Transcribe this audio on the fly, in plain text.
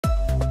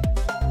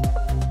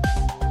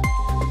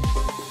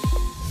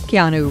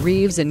Keanu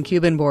Reeves and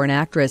Cuban-born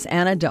actress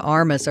Ana de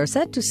Armas are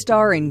set to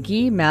star in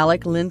Gee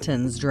Malik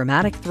Linton's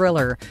dramatic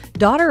thriller,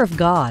 Daughter of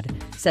God,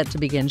 set to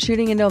begin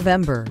shooting in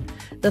November.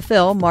 The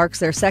film marks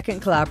their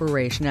second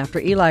collaboration after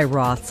Eli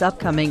Roth's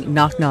upcoming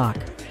Knock Knock.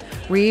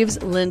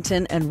 Reeves,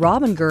 Linton and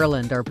Robin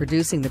Gurland are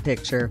producing the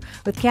picture,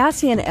 with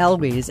Cassian,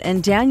 Elwes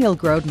and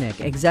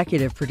Grodnik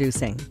executive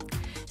producing.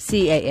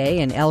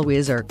 CAA and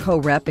Elwes are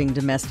co-repping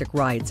domestic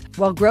rights,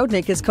 while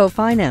Grodnik is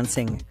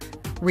co-financing.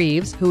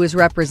 Reeves, who is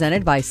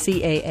represented by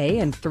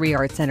CAA and 3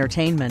 Arts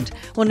Entertainment,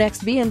 will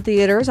next be in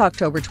theaters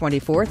October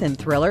 24th in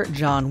thriller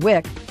John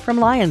Wick from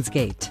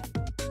Lionsgate.